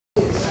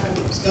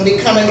It's going to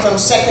be coming from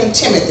 2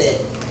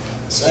 Timothy.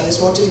 So I just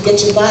want you to get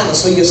your Bible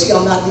so you'll see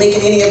I'm not making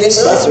any of this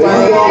stuff. That's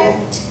right.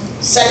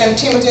 2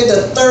 Timothy,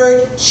 the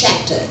 3rd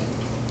chapter.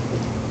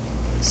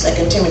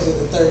 2 Timothy,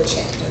 the 3rd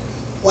chapter.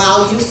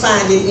 While you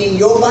find it in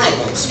your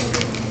Bibles,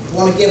 I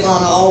want to give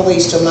honor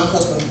always to my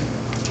husband.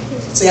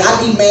 See, I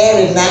be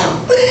married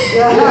now.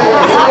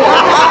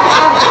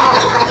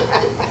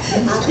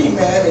 I be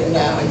married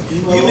now.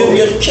 You knew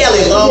Miss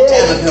Kelly a long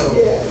time ago.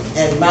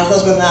 And my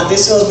husband and I,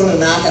 this husband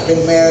and I have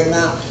been married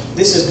now.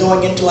 This is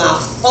going into our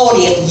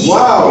 40th year.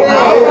 Wow.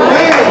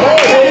 Amen.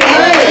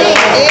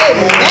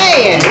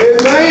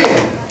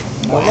 Amen.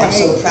 Well, I'm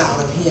so proud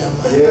of him.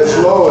 Yes,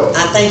 Lord.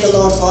 I thank the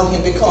Lord for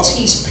him because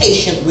he's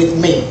patient with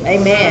me.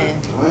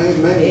 Amen.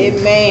 Amen.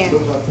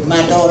 Amen.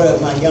 My daughter,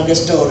 my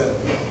youngest daughter,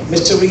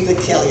 Miss Teresa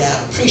Kelly,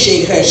 I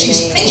appreciate her.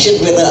 She's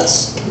patient with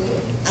us.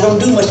 I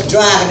don't do much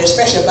driving,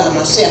 especially by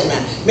myself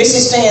now.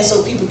 Mrs. Stand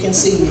so people can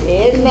see me.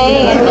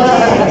 Amen.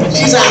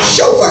 She's our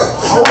chauffeur.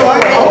 All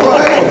right, all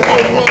right.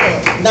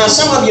 Now,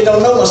 some of you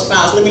don't know my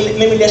spouse. Let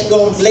me just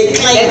go and lay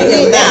claim to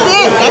him now.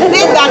 That's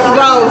it, Dr.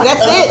 Rose.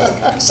 That's it.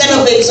 Send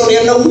them baby so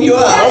they'll know who you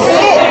are. That's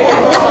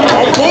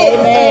it.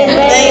 Amen.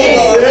 Thank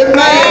you, Lord.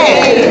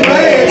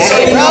 Amen. So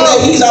you know that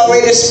he's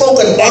already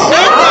spoken. That's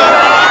it,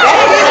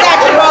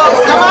 Dr. Rose.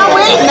 Come on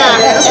with it now.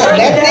 That's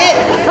it.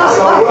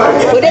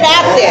 Put it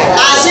out there.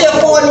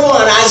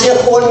 Isaiah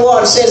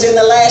 4:1 says in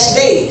the last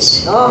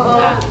days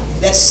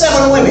that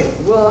 7 women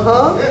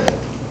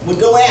would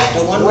go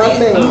after one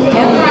man.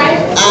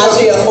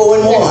 Isaiah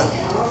 4:1.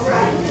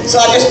 So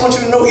I just want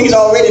you to know he's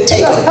already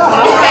taken. All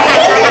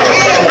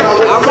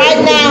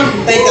right now.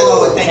 Thank the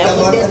Lord. Thank the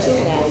Lord for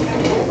that.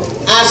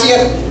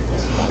 Isaiah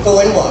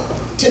 4:1.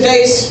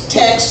 Today's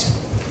text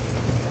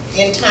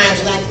in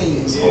times like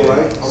these. All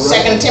right.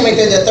 2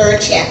 Timothy, the 3rd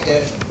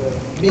chapter,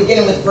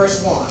 beginning with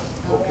verse 1.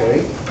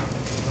 Okay.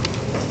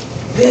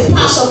 The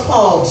Apostle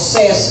Paul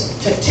says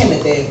to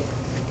Timothy,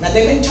 now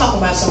they've been talking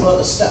about some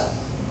other stuff.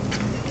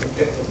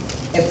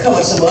 They've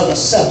covered some other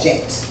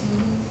subjects.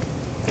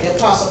 The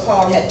Apostle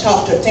Paul had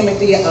talked to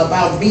Timothy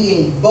about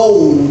being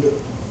bold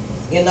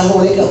in the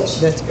Holy Ghost.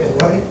 That's good.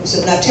 He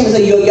said, now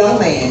Timothy, you're a young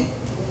man,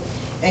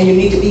 and you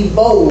need to be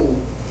bold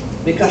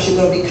because you're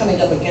going to be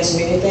coming up against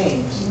many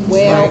things.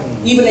 Well,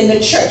 Even in the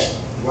church.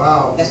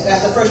 Wow. That's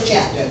the 1st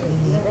chapter.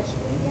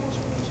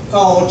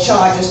 Paul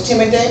charges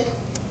Timothy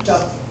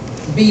to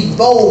be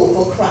bold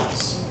for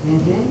Christ.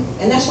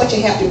 And that's what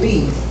you have to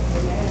be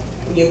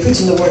when you're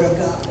preaching the Word of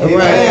God.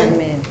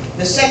 Amen.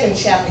 The 2nd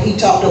chapter, he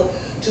talked to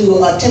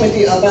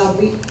Timothy about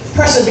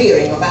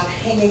persevering, about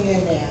hanging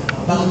in there,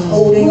 about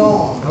holding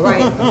on. All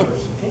right.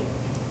 Okay?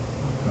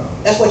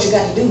 That's what you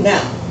got to do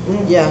now.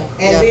 Yeah.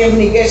 And then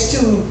when he gets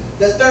to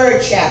the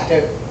 3rd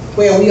chapter,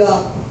 where we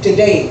are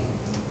today,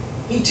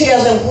 he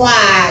tells them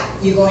why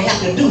you're going to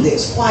have to do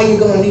this, why you're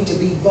going to need to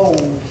be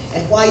bold,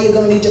 and why you're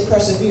going to need to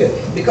persevere.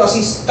 Because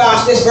he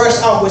starts this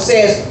verse off with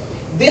says,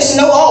 this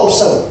know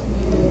also.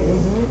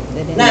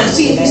 Now,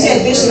 see, if he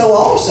said this know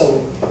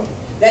also,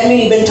 that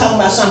means he's been talking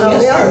about something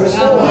else first.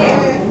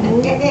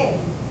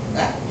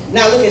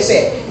 Now look at it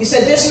said. He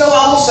said, this know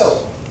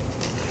also,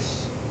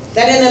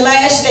 that in the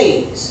last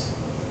days,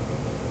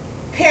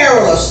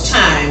 perilous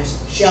times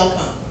shall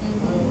come.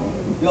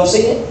 You all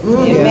see it?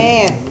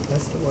 Amen.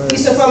 That's the word. He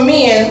said, for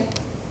men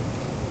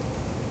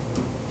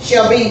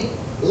shall be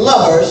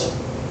lovers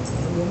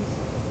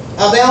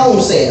of their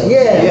own selves.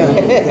 Yeah.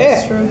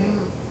 That's true.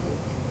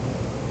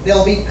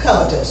 They'll be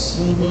covetous,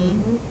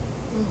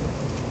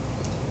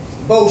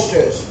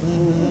 boasters,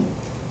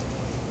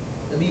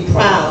 they'll be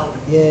proud,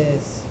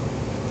 Yes.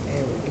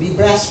 they'll be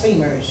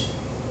blasphemers,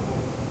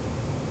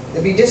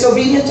 they'll be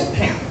disobedient to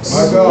parents,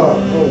 My God.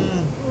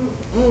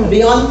 they'll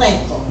be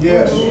unthankful,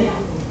 Yes.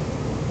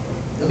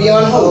 they'll be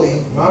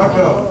unholy. My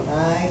God.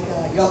 My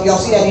God. Y'all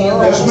see that in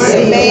your Yes, Bible?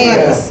 ma'am. Amen.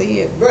 I see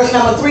it. Verse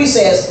number 3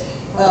 says,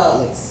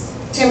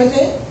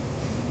 Timothy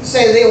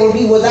says they will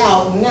be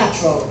without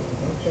natural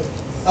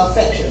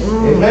affection.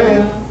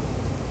 Amen.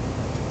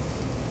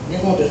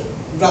 Just want to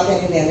drop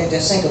that in there and let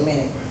that sink a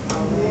minute.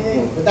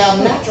 Without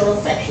natural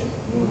affection.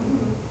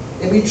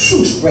 They'll be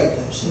truce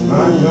breakers.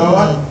 My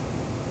God.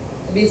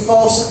 They'll be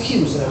false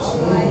accusers.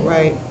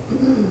 Right.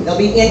 They'll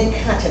be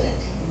incontinent.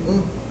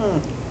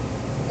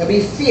 They'll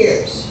be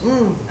fierce.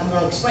 I'm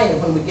going to explain it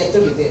when we get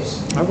through with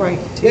this. All right.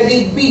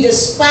 They'll be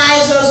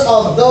despisers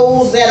of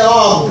those that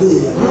are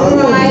good.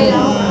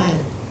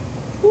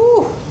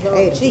 Woo.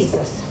 Hey,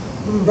 Jesus.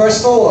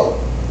 Verse 4.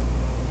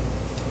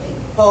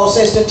 Paul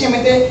says to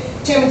Timothy,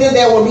 Timothy,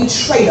 there will be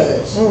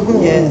traitors.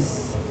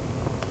 Yes.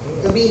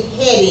 They'll be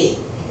heady.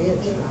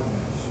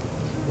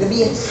 They'll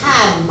be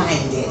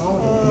high-minded.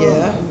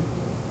 Yeah.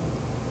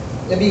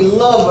 They'll be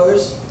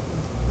lovers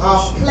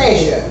of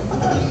pleasure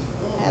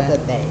Other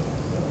day.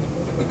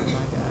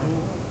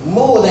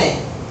 more than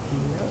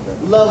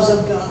loves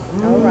of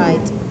God. All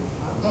right.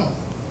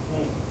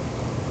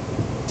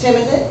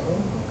 Timothy,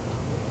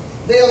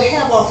 they'll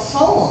have a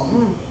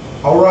form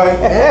All right.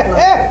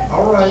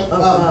 All right. of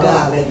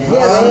godliness,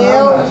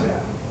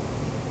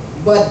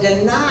 but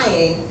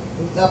denying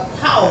the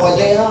power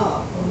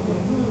thereof.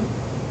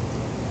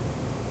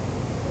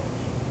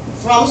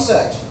 from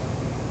such.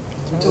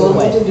 He told him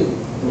what to do.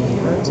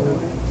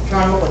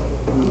 Turn away.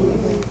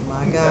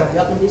 My God.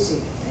 Help him be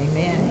seated.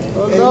 Amen.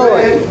 Oh,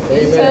 Lord.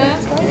 Amen.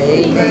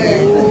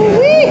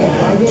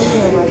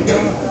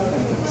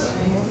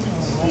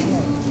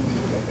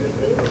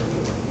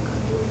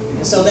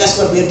 And so that's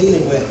what we're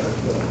dealing with.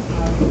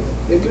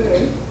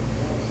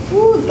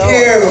 Ooh, Lord.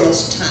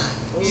 Perilous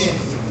times.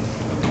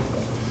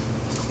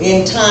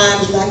 In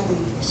times like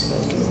these.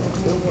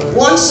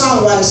 One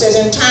songwriter says,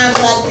 in times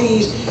like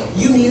these,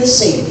 you need a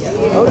Savior.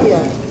 Oh,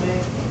 yeah.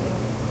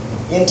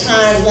 In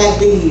times like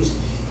these,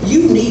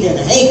 you need an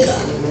anchor.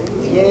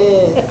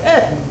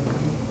 Yeah.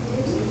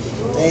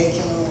 Thank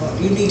you, Lord.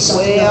 You need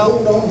something Well,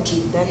 to hold on to.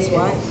 That's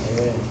right.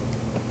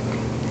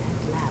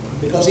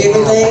 Because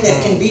everything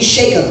that can be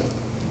shaken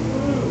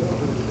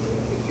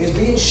is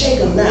being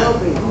shaken now.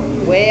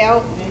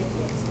 Well,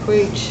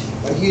 preach.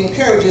 But he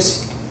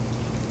encourages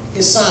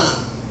his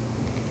son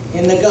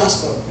in the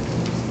gospel.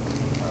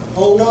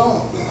 Hold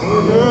on.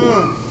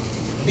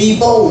 Be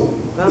bold.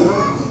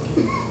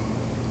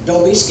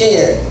 Don't be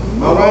scared.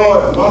 My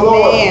Lord, my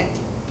Lord. Man.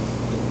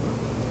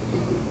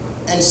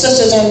 And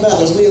sisters and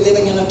brothers, we are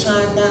living in a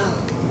time now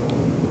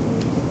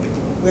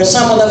where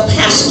some of the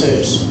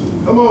pastors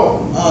Come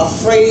on. are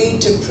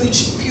afraid to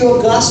preach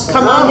pure gospel.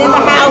 Come on in the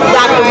house,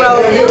 Dr.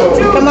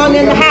 Rose. Come on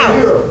in the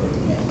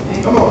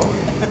house. Come on.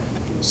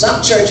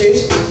 Some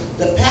churches,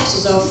 the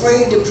pastors are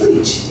afraid to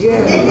preach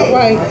Yeah. All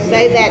right.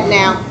 Say that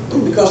now.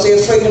 because they're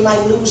afraid they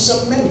might lose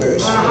some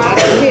members.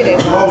 That's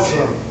it.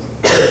 Awesome.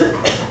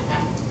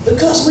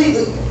 Because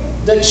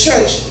the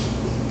church,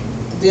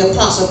 the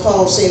Apostle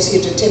Paul says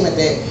here to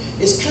Timothy,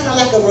 is kind of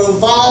like a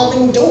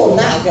revolving door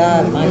now.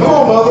 God, my Come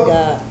on, God, my mother.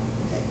 God.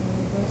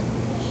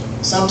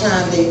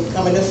 Sometimes they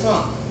come in the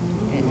front.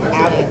 And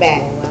out the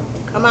back.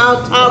 Come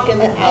on, talk in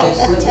the house.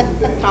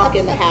 Talk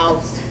in the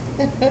house.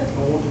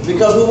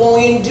 Because we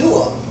won't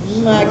endure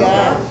My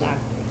God.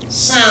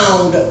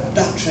 sound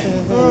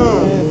doctrine.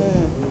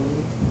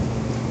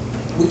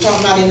 We're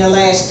talking about in the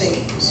last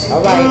days.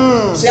 All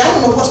right. See, I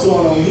don't know what's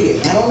going on here.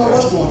 I don't know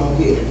what's going on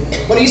here.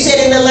 But he said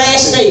in the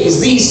last days,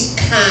 these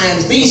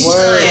times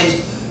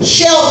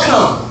shall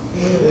come.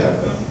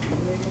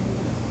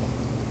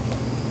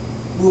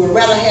 We would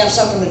rather have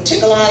something to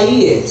tickle our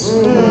ears.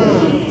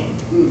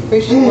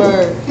 Preach the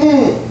word.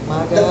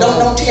 My God.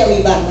 Don't tell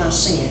me about my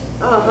sin.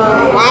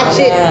 Watch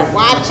it.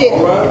 Watch it.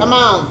 Come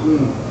on.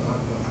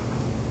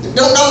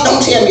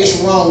 Don't tell me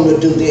it's wrong to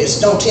do this.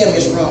 Don't tell me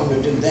it's wrong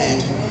to do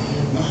that.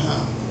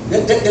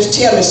 Just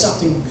tell me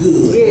something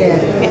good.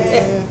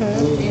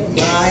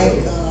 My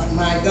God,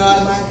 my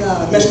God, my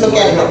God. Let's look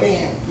at it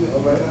again.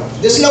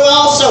 This know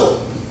also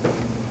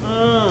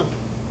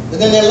that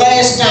in the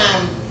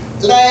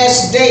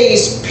last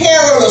days,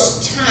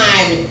 perilous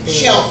time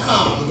shall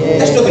come.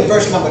 Let's look at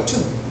verse number 2.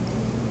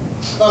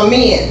 For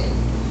men.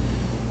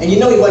 And you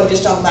know he wasn't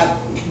just talking about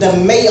the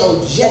male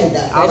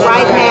gender. All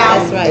right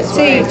now. That's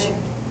right. Teach.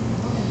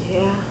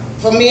 Yeah.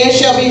 For men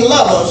shall be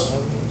lovers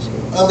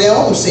of their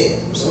own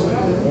selves.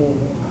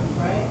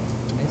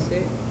 That's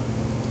it.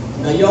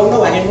 Now you all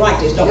know I didn't write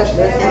this, don't you?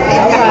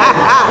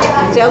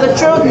 Tell the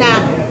truth now.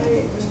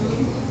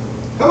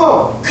 Come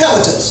on.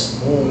 Covetous.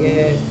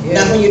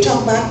 Now when you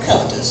talk about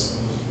covetous,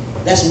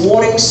 that's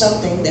wanting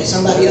something that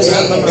somebody else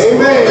has. Amen.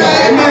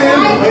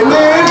 Amen.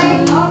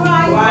 Amen.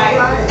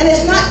 And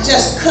it's not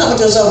just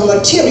covetous of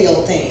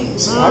material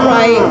things. All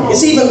right.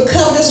 It's even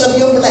covetous of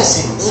your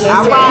blessings.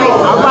 All right.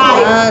 All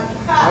right.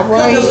 All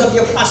Covetous right. of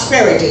your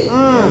prosperity.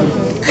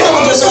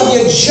 Covetous of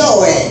your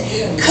joy.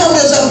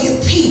 Covetous of your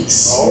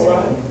peace. All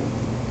right.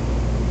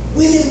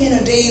 We're living in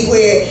a day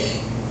where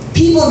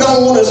people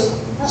don't want to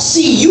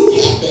see you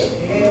happy.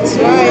 That's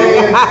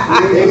right.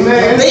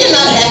 Amen. They're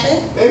not happy.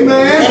 And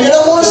Amen. they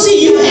don't want to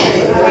see you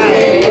happy.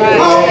 Right.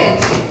 Right.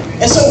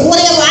 And so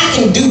whatever I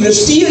can do to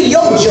steal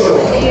your joy.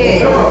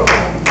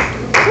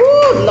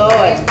 Woo,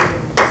 Lord.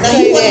 Now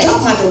he wasn't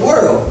talking about the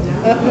world.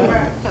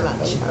 Come on,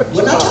 church.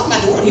 We're not talking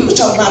about the world. He was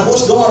talking about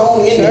what's going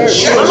on in the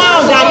church. Come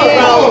on, Dr.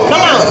 Rose.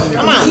 Come on.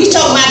 Come on. He's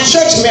talking about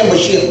church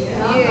membership.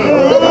 I'm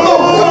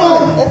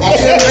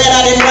glad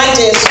I didn't write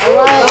this. All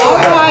right. All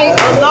right.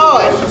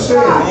 Lord.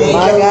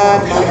 My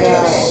God, my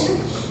God.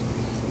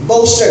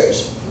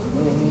 Boasters.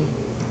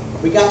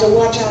 We got to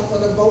watch out for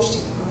the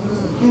boasting.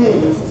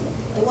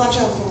 To watch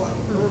out for it.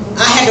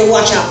 I had to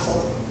watch out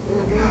for it.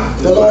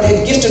 The Lord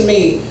had gifted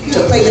me to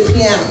play the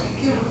piano.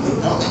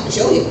 I don't have to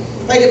show you.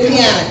 Play the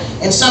piano.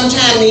 And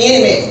sometimes the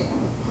enemy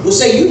will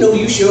say, you know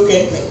you sure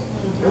can't play.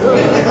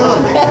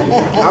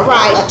 All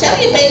right. I'll tell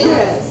you, baby.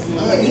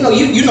 You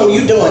know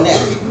you doing that.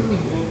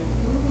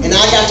 And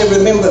I got to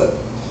remember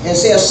and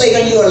say,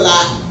 Satan, you're a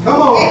lie.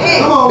 Come on.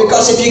 Come on.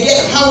 Because if you get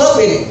hung up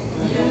in it,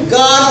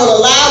 God will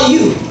allow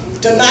you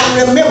to not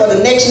remember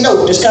the next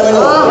note that's coming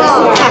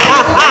on.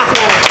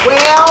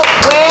 Well.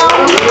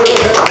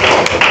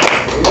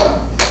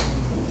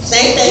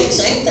 Same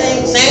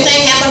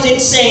thing happens in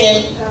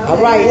sin. All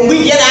right. When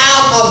we get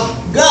out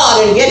of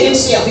God and get in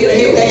self, he'll let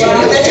you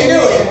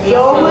do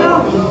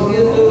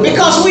it.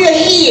 Because we are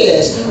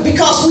His.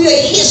 Because we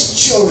are His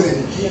children.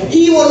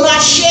 He will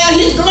not share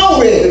his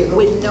glory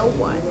with no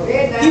one.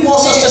 He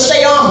wants us to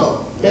stay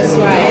humble. That's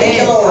right.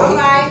 Thank you, Lord. All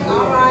right.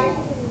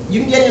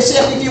 You can get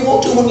yourself if you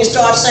want to when you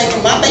start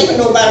singing. My baby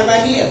know about it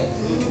right here.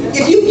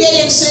 If you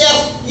get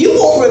yourself, you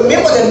won't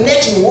remember the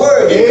next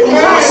word. Amen.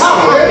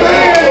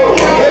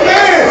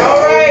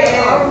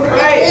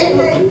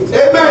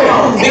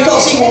 Amen.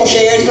 Because he won't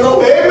share his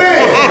glory.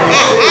 Amen.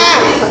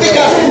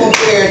 Because he won't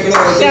share his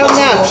glory. Because he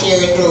won't share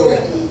his glory.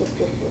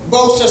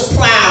 Boasters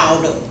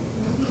proud.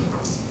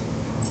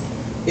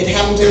 It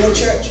happens in the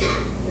church.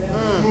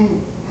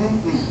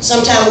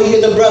 Sometimes we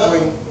hear the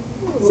brethren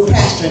who are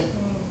pastoring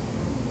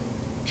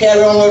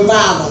carry on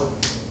revival.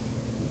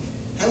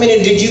 How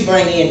many did you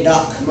bring in,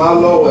 Doc? My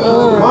Lord.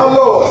 My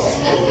Lord.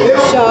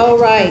 All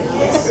right.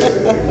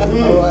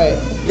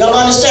 Y'all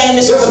understand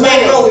this is the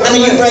macro? How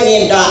many you bring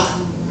in, Doc?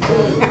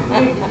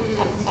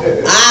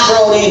 I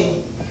brought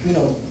in,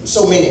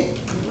 so many.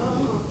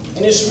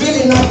 And it's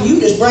really not you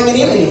that's bringing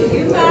them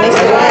in. That's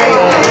right.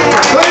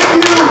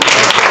 Thank you.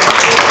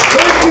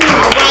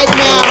 All right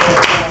now.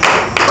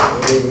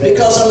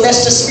 Because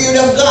unless the Spirit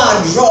of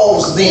God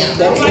draws them,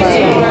 That's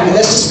right.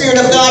 unless the Spirit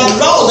of God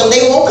draws them,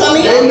 they won't come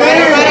in.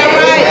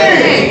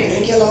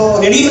 Thank you,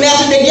 Lord. And even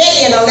after they get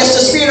in, unless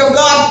the Spirit of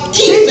God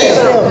keeps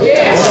them,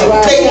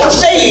 they won't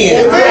stay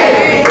in. Well,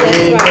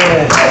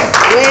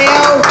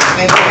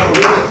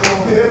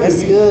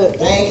 that's good.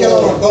 Thank you,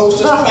 Lord.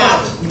 Boasters,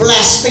 proud,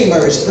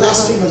 blasphemers,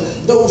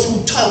 those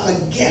who talk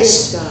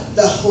against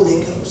the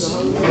Holy Ghost.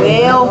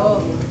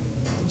 Well,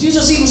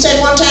 Jesus even said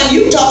one time,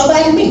 you talk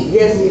about me.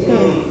 yes,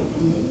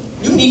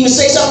 You can even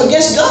say something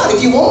against God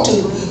if you want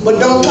to, but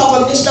don't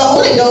talk against the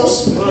Holy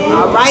Ghost.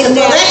 all right And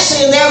for now. that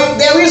sin,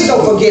 there is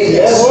no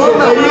forgiveness.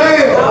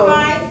 Amen. All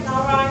right.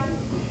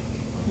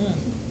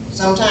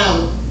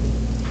 Sometimes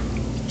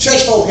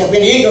church folk have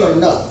been ignorant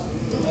enough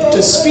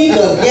to speak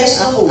against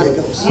the Holy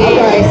Ghost. All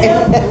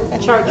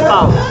right. Church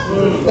folk.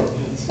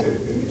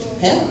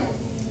 Huh?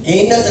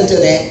 Ain't nothing to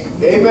that.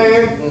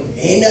 Amen.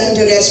 Ain't nothing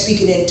to that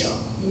speaking in tongues.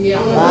 My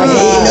Ain't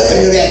God.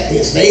 nothing to that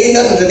this. Ain't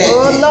nothing to that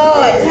Oh that.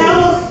 Lord.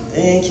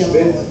 Thank you,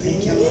 Lord.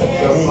 Thank you, Lord.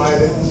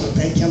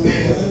 Thank you,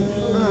 Lord.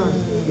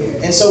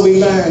 And so we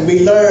learn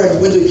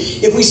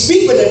if we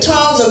speak with the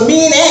tongues of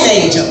men and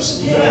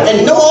angels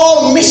and know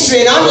all mystery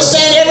and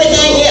understand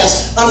everything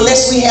else,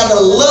 unless we have the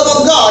love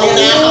of God in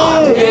our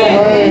heart.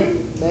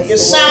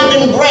 It's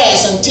sounding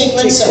brass and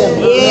tinkling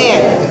cymbals.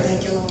 Yeah.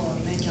 Thank you, Lord.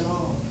 Thank you,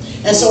 Lord.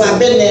 And so I've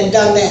been there and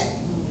done that.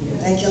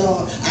 Thank you,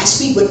 Lord. I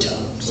speak with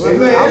tongues.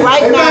 Amen. All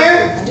right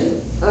now. I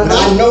do. But I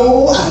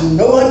know. And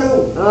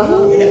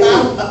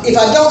if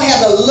I don't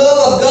have the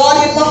love of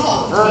God in my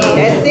heart,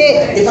 That's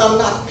it. if I'm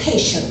not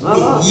patient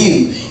with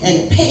you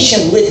and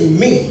patient with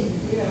me,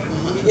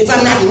 if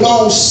I'm not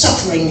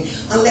long-suffering,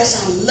 unless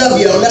I love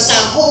you, unless I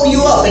hold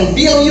you up and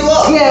build you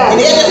up Yeah.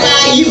 and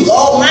edify you,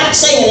 all my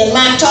saying and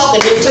my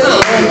talking in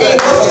tongues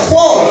ain't worth a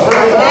quarter.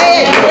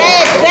 Say it.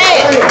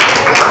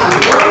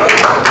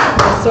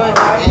 That's right.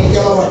 Thank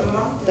you, Lord.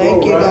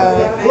 Thank you,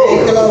 God.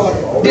 Thank you, Lord.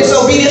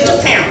 Disobedience to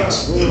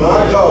parents.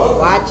 My God.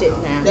 Watch it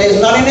now. There's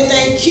not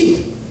anything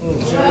cute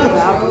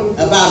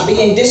about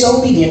being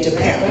disobedient to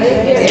parents.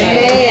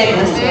 Amen.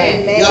 That's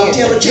right. Y'all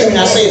tell the children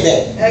I said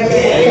that.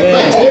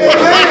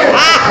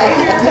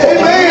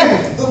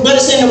 Amen. But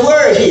it's in the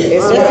word here.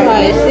 That's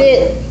right. That's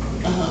it.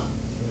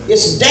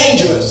 It's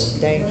dangerous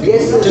Thank you.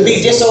 to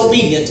be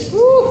disobedient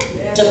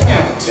to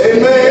parents.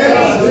 Amen.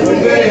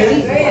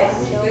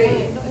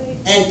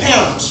 And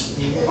parents,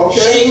 Okay.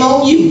 shame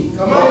on you if you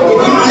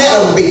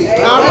let them be.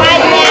 All right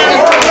now.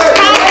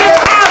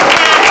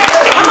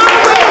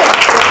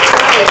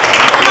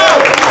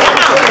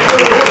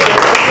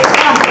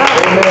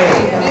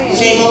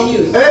 Shame on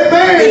you.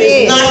 Amen. It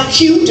is not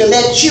cute to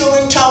let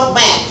children talk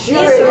back. Show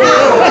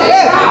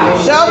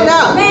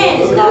no.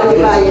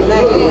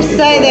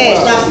 Say that.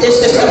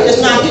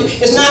 It's not cute.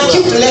 It's not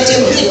cute to let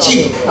them hit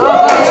you. Oh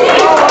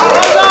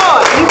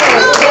Lord. You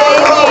better say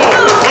that.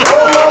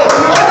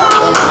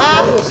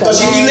 Because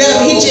if you let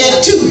them hit you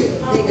at 2,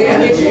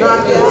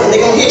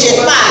 they're going to hit you at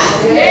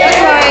 5. That's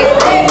right.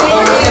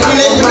 If you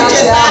let them hit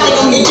you at 5, they're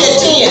going to hit you at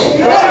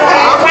 10.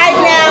 All right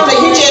now. If they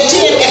hit you at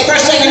 10, at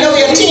first thing you know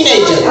you're a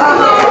teenager.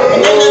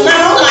 And then they're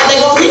not only they're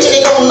going to hit you,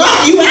 they're going to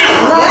knock you out.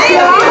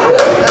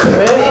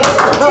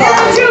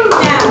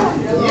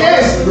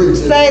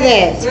 Say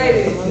that.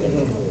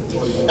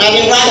 I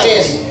didn't write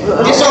this.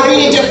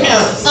 Disobedient to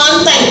parents.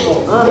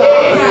 Unthankful.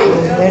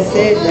 That's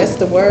it. That's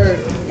the word.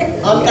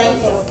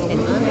 Unthankful.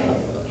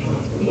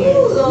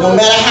 No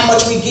matter how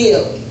much we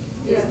give,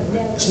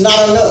 it's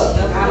not enough.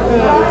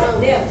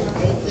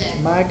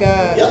 My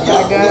God. My Y'all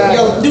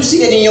God. do see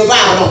that in your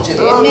Bible, don't you?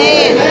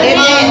 Amen.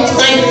 Amen.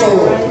 Unthankful.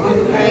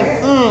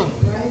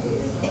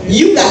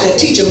 You got to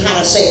teach them how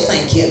to say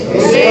thank you.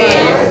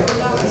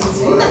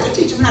 You got to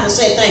teach them how to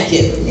say thank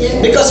you.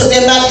 Because if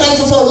they're not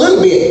thankful for a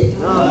little bit,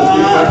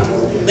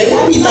 they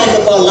won't be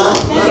thankful for a lot.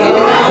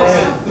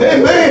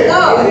 Amen.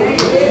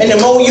 And the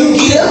more you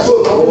give,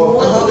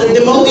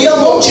 the more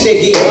they'll want you to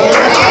give. And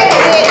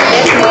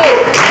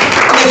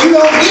if you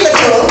don't give it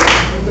to them,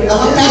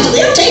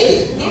 they'll take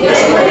it.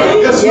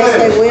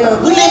 they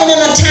will. We're living in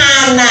a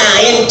time now,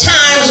 in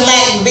times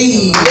like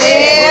these.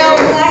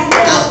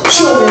 Our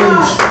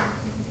children's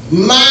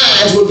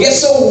minds will get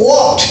so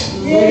warped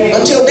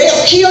until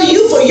they'll kill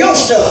you for your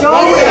stuff. I'm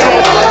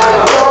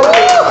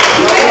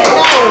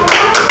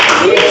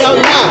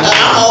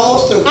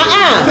almost through.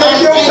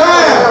 Take your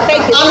time.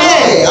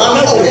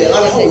 Unholy.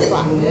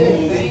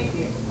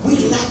 We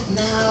like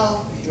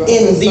now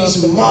in these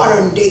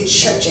modern day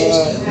churches,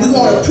 we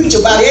want to preach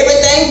about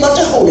everything but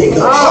the Holy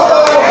Ghost.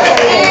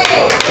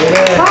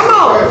 Come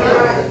on.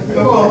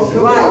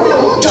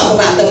 Talk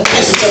about the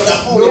presence of the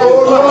Holy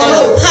Ghost and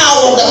the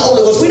power of the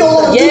Holy Ghost. We don't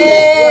want to do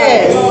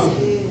that.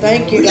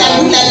 Thank you, We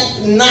God.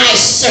 like nice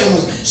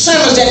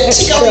sermons that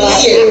tickle the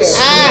ears.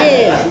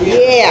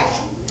 Yeah.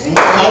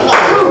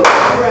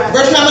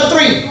 Verse number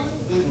 3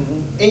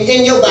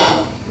 in your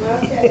Bible.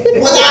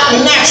 Without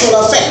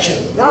natural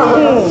affection.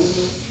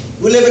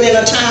 We're living in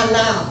a time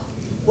now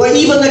where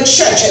even the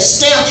church has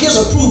stamped his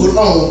approval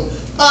on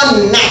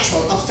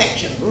unnatural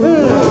affection.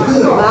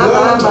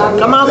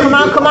 Come on.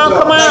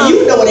 Now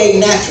you know it ain't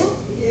natural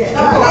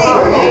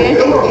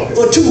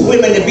for two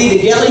women to be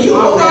together. You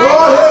know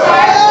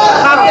that.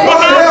 Talk in the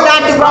house,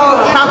 Dr.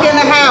 Rose. Talk in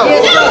the house.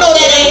 You know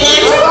that ain't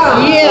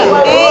natural. Yeah.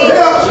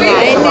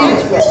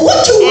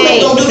 What two women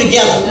gonna do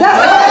together?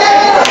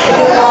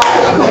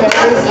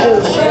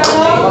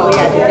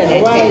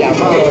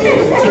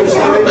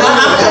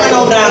 I'm coming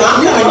on down.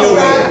 I'm coming your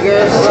way.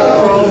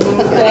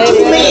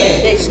 Two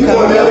men.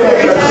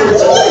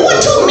 What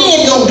two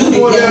men gonna do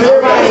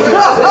together?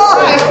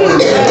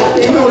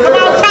 Come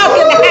on, talk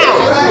in the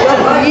house.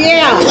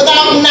 Yeah.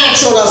 Without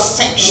natural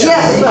affection.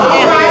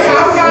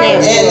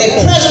 And the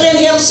president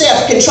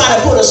himself can try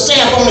to put a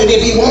stamp on it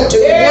if he wants to.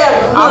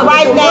 All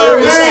right now.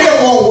 It still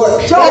won't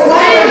work. That's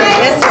right.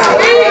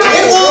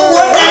 It won't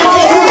work. I don't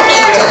care who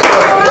thinks it.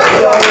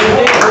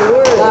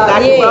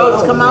 Dr.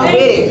 Rose, come on with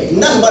it.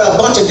 Nothing but a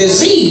bunch of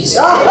disease.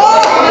 From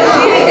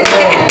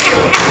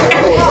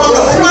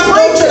the front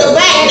door to the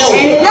back door.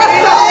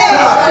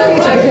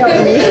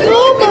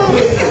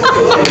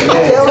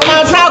 Come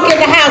on, talk in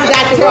the house,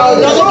 Dr.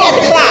 Rose. Don't look at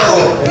the clock.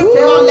 Come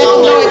on, let the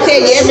Lord tell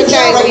you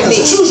everything we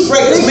need. Truth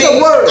breakers, man.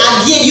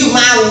 I give you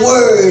my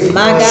word.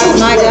 My God.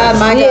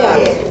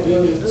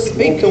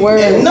 Speak the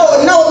word. No,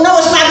 it's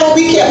not gonna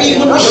be kept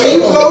even when we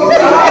shake on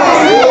it.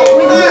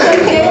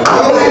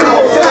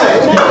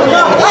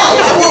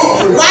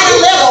 Right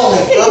and left on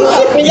it.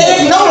 Get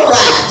it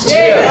notarized.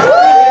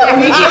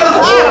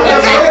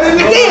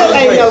 Still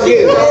ain't no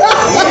good.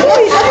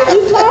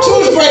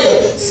 Truth breaker,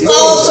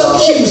 false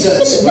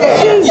accusers.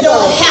 You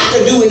don't have to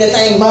do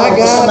anything more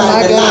for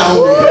somebody to lie on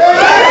you.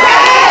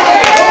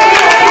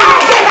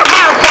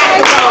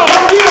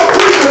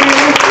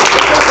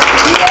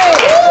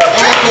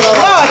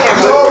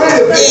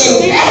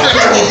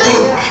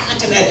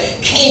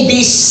 Can't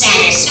be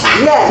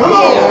satisfied.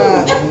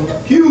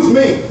 Accuse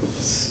me.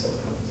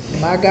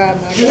 My God.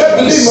 You have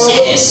to Be be, mother.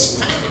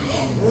 satisfied.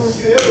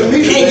 You have to be.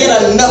 Can't get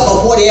enough of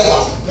whatever.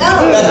 The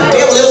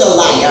devil is a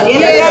liar.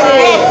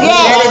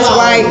 That is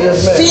right.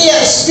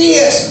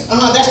 Fierce.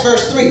 That's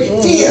verse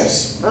 3.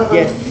 Fierce.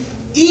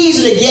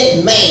 Easily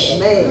get mad.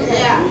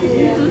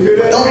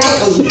 Don't take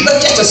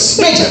just a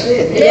smidgen.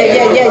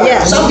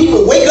 Yeah. Some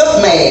people wake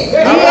up mad.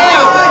 Take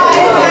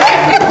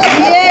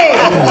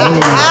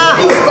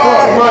your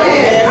time.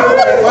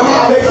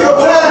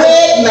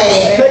 Red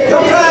man. Take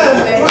your time.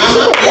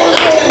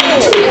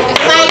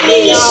 Fight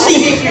in your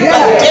sleep. The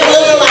devil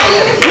is a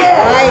liar.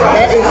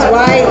 That is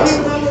right.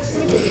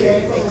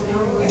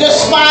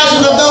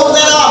 Despisers of those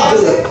that are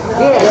good.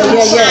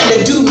 I'm trying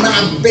to do my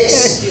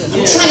best.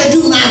 I'm trying to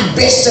do my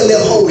best to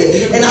live holy.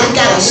 And I've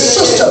got a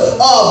sister or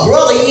a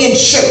brother in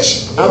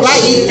church.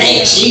 She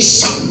thinks she's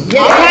something.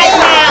 All right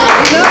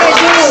now.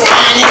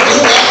 Trying to do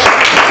that.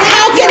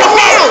 Talk in the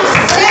house.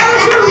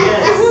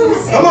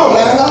 Come on,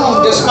 man.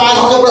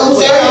 Despisers of those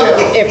that are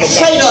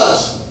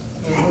traitors.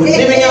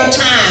 Living in a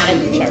time,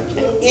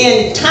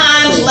 in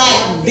times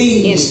like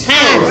these.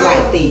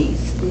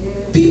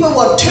 People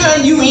will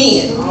turn you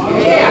in.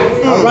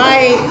 All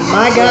right.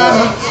 My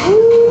God.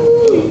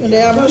 And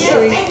down the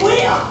street.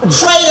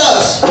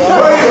 Traitors.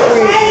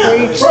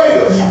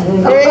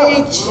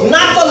 Preach.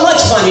 Not for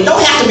much money.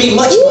 Don't have to be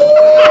much money.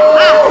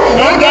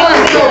 My God.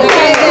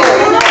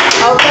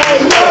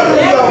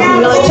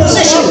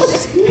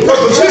 Positions.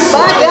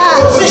 My God.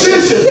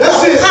 Position.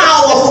 That's it.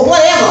 Power for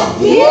whatever.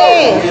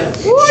 Yeah.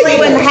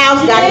 You in the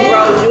house, Dr.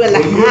 Rose. You in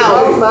the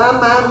house.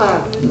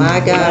 My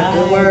God.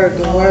 Good word.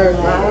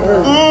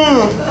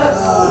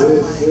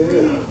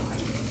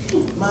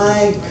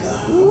 My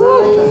God.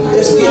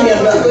 Just give me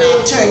enough and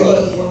I'll turn you.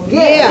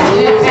 Yeah.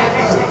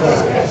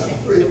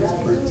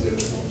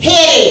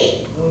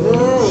 Heady.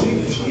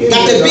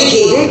 Got the big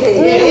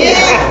head.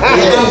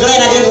 I'm glad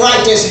I didn't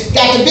write this.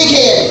 Got the big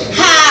head.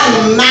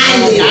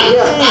 High-minded.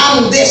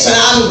 I'm this and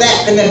I'm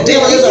that. And the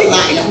devil is a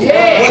liar.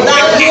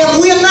 Without him,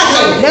 we're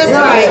nothing. That's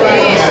right.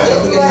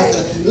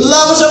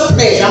 Love is a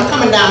pleasure. I'm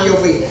coming down your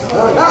way.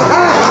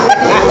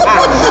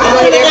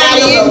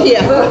 everybody in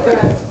here.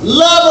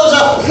 Lovers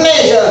of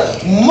pleasure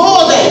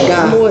more than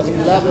God. More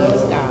than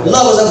lovers of God.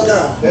 Lovers of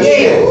God.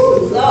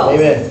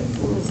 Amen.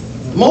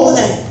 More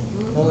than.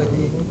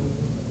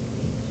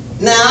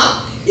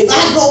 Now, if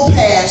I go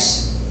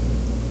past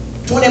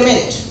 20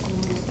 minutes,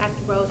 Dr.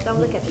 Rose, don't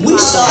look at the we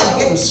clock. start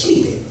getting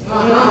sleepy. Don't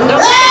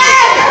look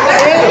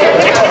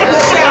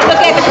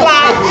at the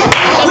clock.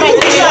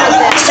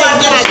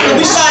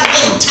 We start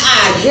getting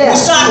tired. We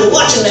start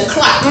watching the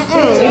clock.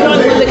 You don't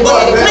look at the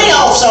But the clock.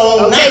 playoffs are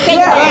on Okay, now. take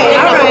a break.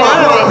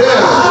 All right.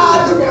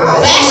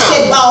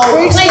 Basketball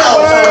Preach the playoffs are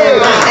on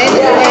word. now. And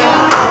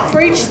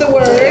preach the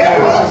word.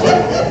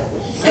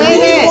 And we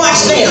need to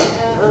watch them.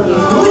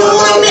 We don't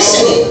want to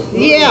miss it.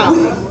 Yeah.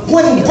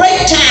 When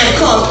break time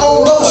comes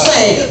on those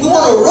things, we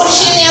want to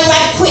rush in there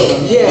right quick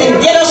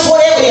and get us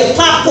whatever it is,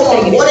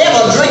 popcorn,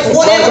 whatever, drink,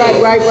 whatever.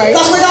 Right.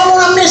 Because we don't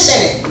want to miss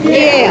any.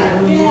 Yeah.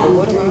 All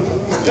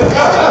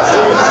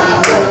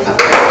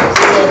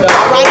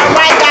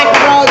right, Dr.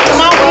 Rose,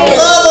 come on.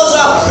 Lovers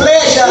of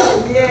pleasure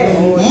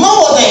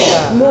more than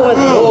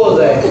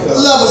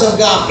lovers of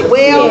God.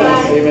 Well,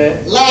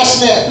 Amen. Last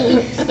step,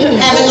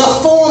 having a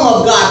form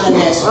of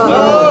godliness.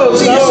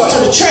 See, this is to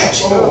the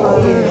church.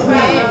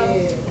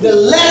 The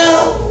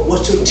letter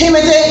was to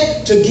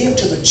Timothy to give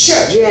to the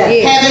church.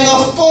 Having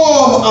a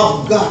form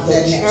of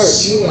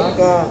godliness.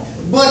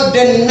 But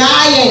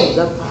denying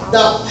the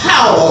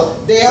power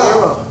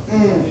thereof.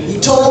 He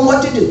told them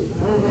what to do.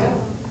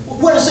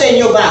 What does it say in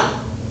your Bible?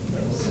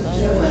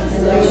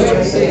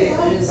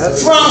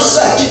 From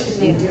such.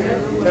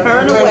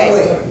 turn away.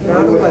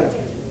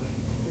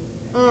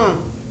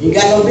 You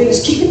got no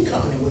business keeping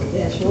company with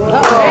them. Come on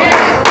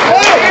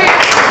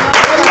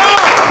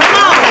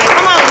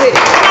with it.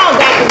 Come on,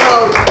 Dr.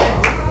 Rose.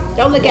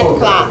 Don't look at the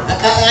clock.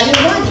 I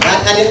didn't write it.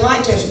 I didn't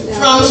write this.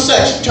 From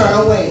such, turn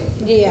away.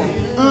 Yeah.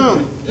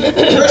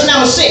 Verse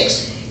number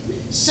 6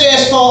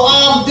 says, for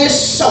of this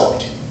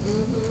sort,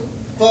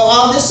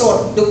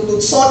 the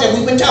sort that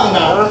we've been talking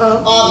about,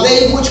 are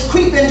they which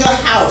creep into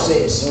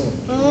houses.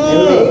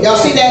 Y'all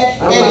see that?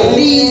 And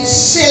lead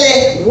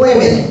silly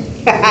women.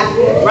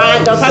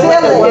 Ryan, don't talk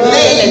about the word.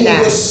 Laden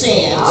with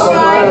sins.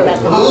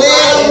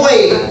 Led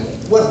away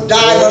with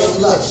diverse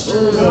lusts.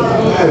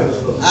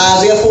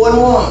 Isaiah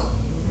 4:1.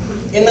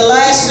 In the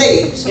last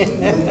days.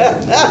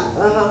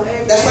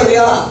 That's where we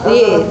are.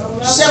 Yeah.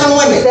 7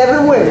 women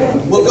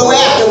will go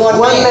after one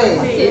man.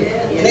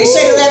 And they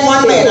say to that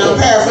one man, I'm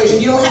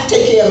paraphrasing, you don't have to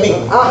take care of me.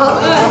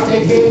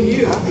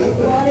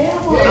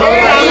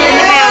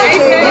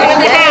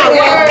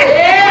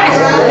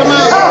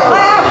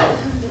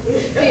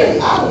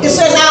 It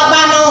says I'll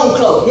buy my own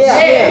clothes.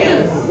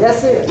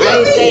 That's it. I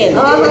ain't saying it. I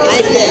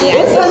ain't saying it.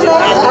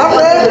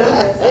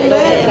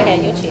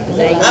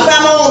 I buy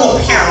my own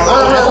apparel.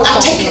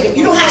 I'll take care.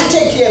 You don't have to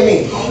take care of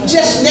me.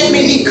 Just let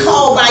me be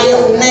called by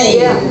your name.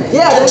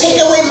 To take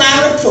away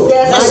my reproach.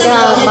 That's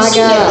My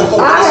God.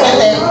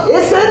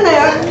 It's in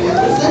there.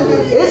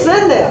 It's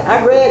in there.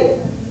 I read it.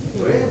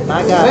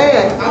 My God.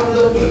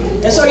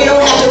 And so you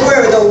don't have to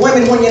worry the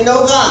women when you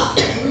know God.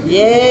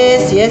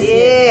 Yes.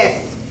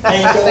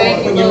 Thank you,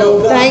 when you know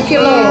God. Thank you,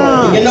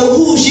 Lord. You know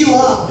whose you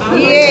are.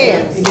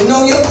 Yes. And you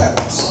know your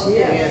purpose. He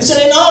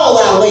said in all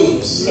thy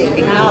ways.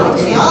 Acknowledge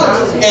Him.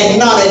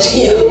 Acknowledge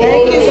Him.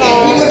 Thank you, He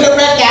Lord. will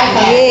direct our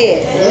path.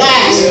 Yes.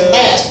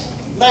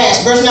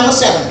 Last, verse number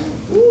 7.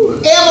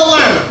 Ever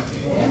learning.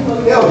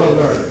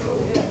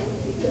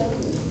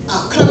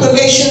 Our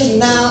congregations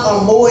now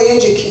are more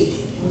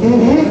educated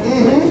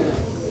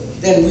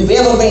than we've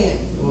ever been.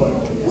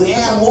 We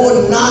have more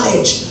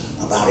knowledge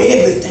about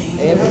everything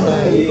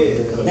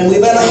than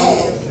we've ever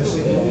had.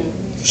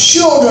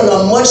 Children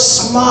are much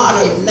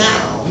smarter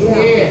now.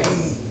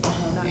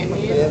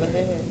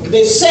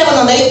 The 7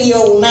 and 8 year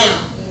old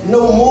now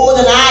know more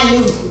than I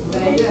knew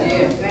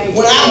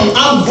when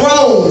I'm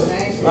grown.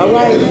 All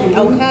right.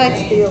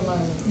 Okay.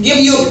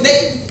 You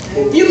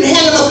can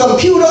hand them a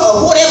computer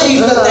or whatever these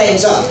little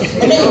things are,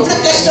 and they can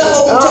flip that stuff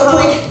over too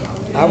quick.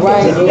 All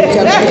right.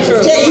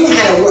 Tell you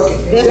how to work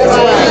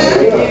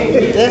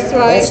it. That's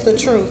right. That's the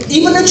truth.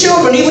 Even the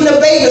children, even the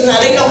babies now,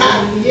 they know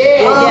how.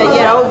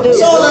 Yeah. Do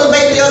Saw a little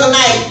baby the other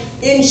night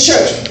in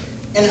church,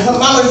 and her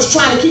mama was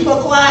trying to keep her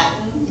quiet.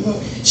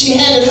 She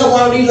handed her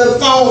one of these little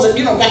phones that,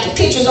 got the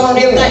pictures on and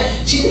everything.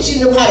 She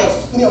knew how to,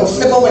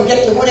 flip over and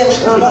get to whatever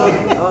she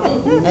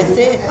wanted. That's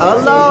it. Oh,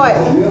 Lord.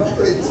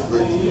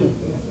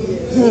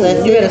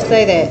 You better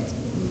say that.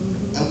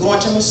 I'm going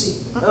to my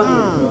seat. Good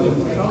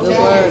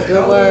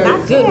word.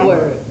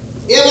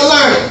 Ever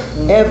learning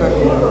Ever.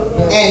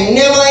 and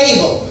never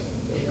able.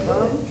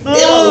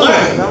 Ever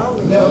learning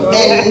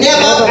and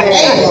never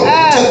able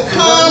to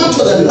come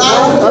to the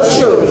knowledge of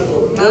truth.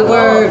 Good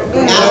word. I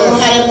don't know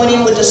how that went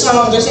in with the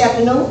song this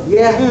afternoon.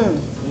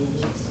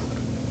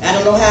 I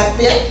don't know how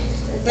it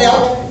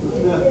felt.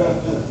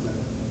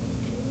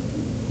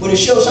 But it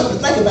shows something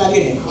to think about,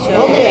 isn't it?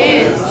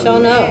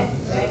 Show up.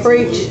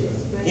 Preach.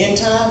 In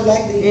times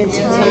like these.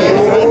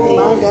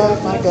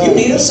 My God. You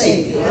need a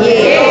Savior.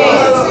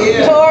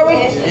 Yes. Tori.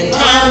 In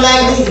times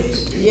like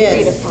these.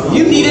 Yes.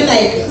 You need an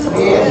anchor.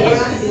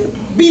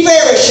 Be Be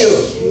very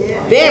sure.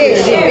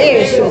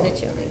 Very sure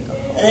that you'll let go.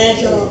 And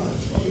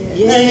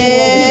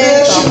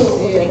Yes.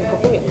 be very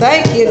sure.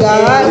 Thank you,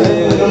 God.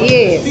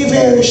 Yes. Be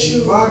very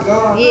sure.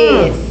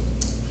 Yes.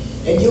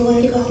 And you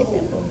ain't gonna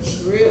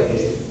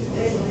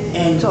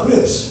and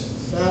grips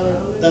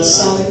the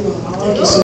solid rock. Thank you so